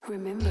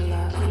Remember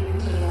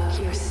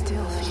love, you're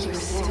still feeling.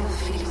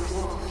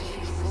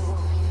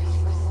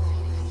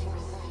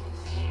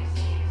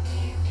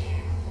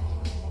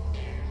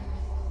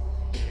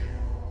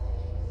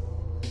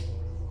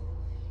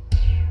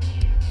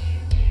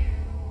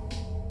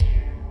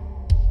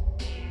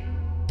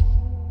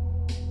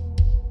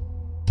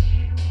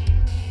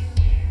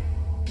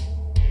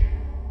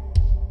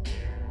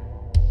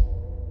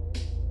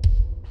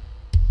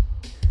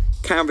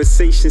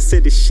 Conversation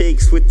said it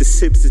shakes with the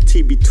sips of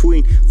tea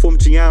between. Form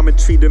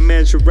geometry to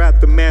measure out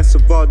the mass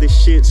of all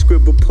this shit.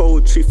 Scribble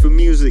poetry for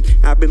music,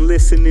 I've been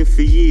listening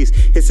for years.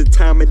 It's a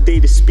time of day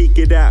to speak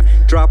it out.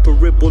 Drop a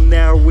ripple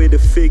now with a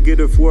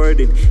figurative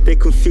wording. They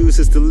confuse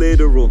us the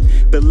literal,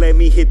 but let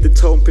me hit the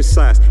tone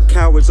precise.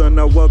 Cowards are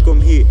not welcome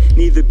here,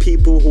 neither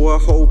people who are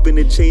hoping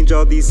to change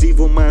all these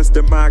evil minds.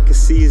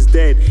 Democracy is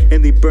dead,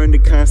 and they burn the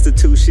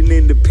Constitution.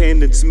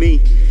 Independence,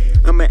 me,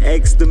 I'm an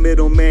ex the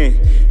middleman,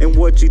 and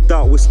what you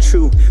thought was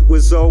true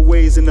was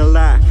always in a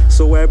lie.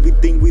 So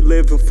everything we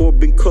living for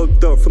been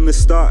cooked up from the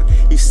start.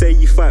 You say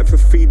you fight for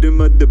freedom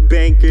of the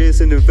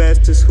bankers and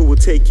investors who will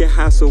take your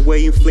house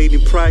away,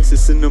 inflating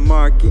prices in the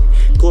market.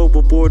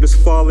 Global borders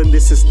falling,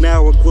 this is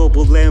now a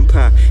global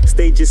empire.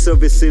 Stages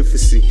of its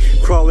infancy,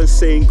 crawling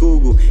saying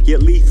Google,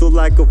 yet lethal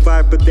like a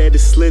viper that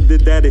is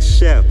slithered at its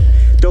shell.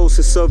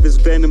 Doses of its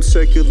venom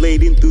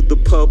circulating through the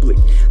public.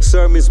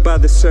 Sermons by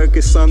the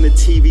circus on the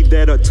TV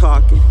that are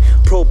talking.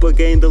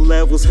 Propaganda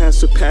levels have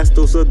surpassed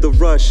those of the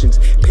Russians.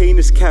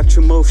 Painters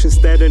capture motions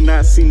that are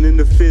not seen in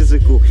the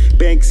physical.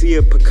 Banksy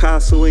or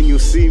Picasso, and you'll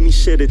see me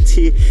shed a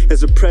tear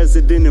as a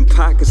president in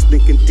pockets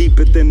thinking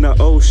deeper than the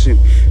ocean.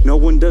 No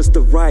one does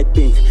the right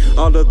thing,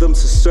 all of them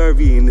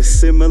subservient,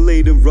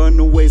 assimilating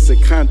runaways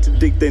that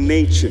contradict their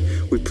nature.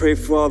 We pray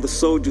for all the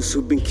soldiers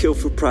who've been killed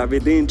for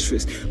private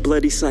interest.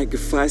 Bloody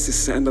sacrifices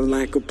sounding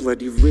like a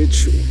bloody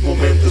ritual.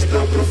 Momentos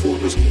tan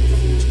profundos,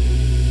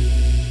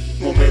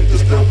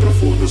 momentos tan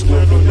profundos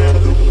cuando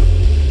nado.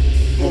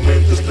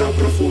 Momentos tan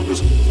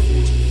profundos,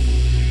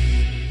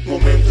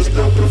 momentos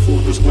tan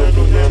profundos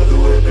cuando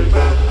nado en el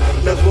mar.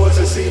 Las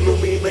voces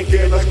iluminan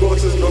que las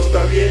cosas no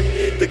están bien.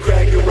 The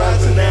Kraken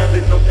rising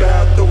island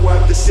about to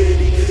wipe the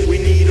city. We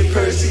need a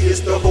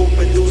Perseus, the hope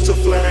Medusa,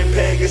 flying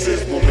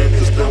Pegasus.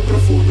 Momentos tan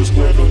profundos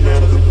cuando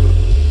nado.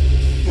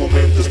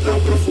 Momentos tan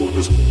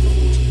profundos.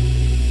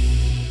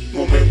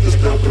 Momentos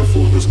tan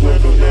profundos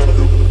cuando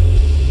nado.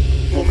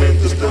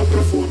 Momentos tan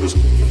profundos.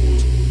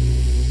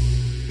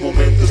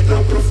 Momentos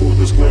tan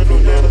profundos cuando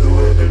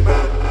nado en el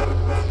mar.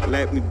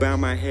 Let me bow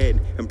my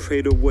head and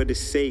pray to what is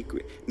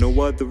sacred.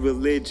 No other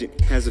religion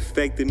has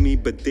affected me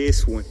but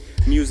this one.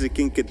 Music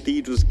in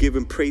cathedrals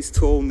giving praise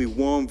to only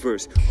one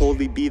verse.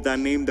 Holy be thy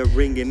name, that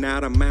ringing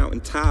out of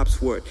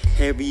mountaintops word.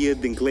 Heavier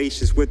than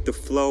glaciers with the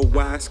flow,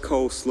 wise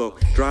coleslaw.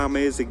 Drama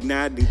is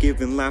igniting,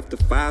 giving life to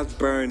fires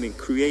burning.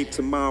 Create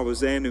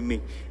tomorrow's enemy.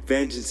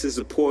 Vengeance is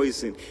a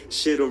poison.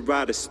 Shit'll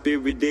rot a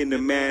spirit in a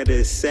matter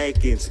of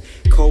seconds.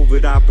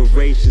 COVID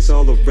operations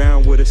all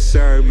around with a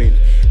sermon.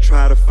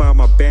 Try to find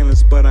my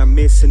balance, but I'm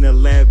missing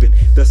 11.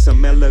 Thus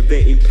I'm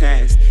elevating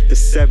past the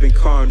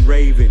 7-car and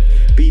Raven.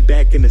 Be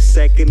back in a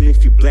second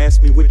if you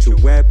blast me with your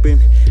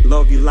weapon.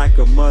 Love you like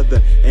a mother,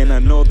 and I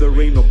know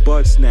there ain't no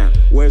buts now.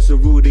 Where's the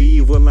root of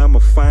evil? I'ma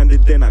find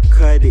it, then I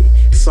cut it.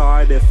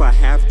 Saw it if I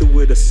have to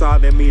with a saw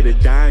that made of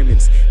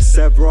diamonds.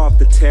 Sever off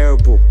the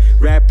terrible,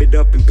 wrap it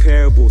up in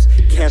parables.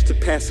 Catch the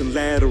passing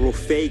lateral,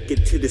 fake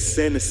it to the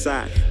center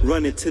side.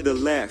 Run it to the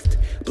left,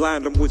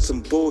 blind them with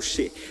some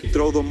bullshit.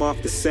 Throw them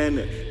off the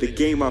center, the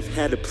game I've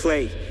had to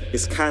play.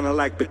 It's kinda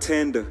like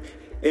Pretender.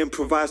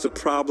 Improvise a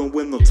problem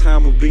with no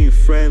time of being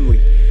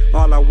friendly.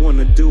 All I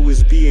wanna do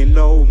is be an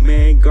old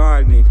man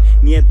gardening.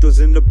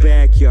 Nietos in the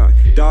backyard,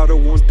 daughter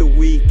wants the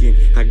weekend.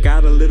 I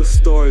got a little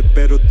story,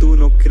 pero tú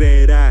no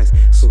creerás.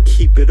 So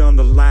keep it on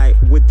the light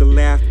with the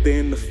laughter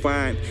and the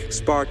fine.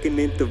 Sparking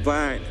in the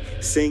vine,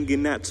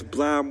 singing out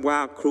sublime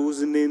while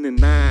cruising in the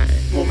night.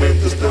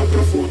 Momentos tan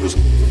profundos,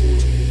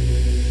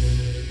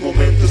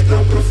 momentos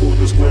tan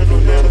profundos cuando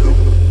nado.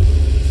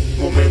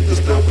 Momentos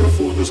tan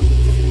profundos.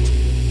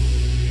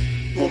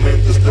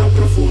 Momentos tan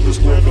profundos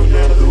cuando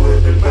nado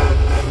en el mar.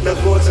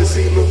 Las voces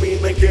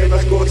iluminan que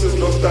las cosas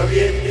no están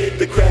bien.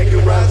 The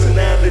Kraken rising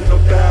island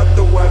about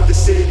to wipe the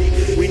city.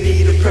 We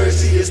need a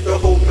Perseus, the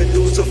hope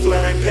Medusa,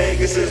 flying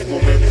Pegasus.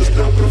 Momentos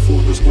tan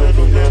profundos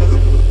cuando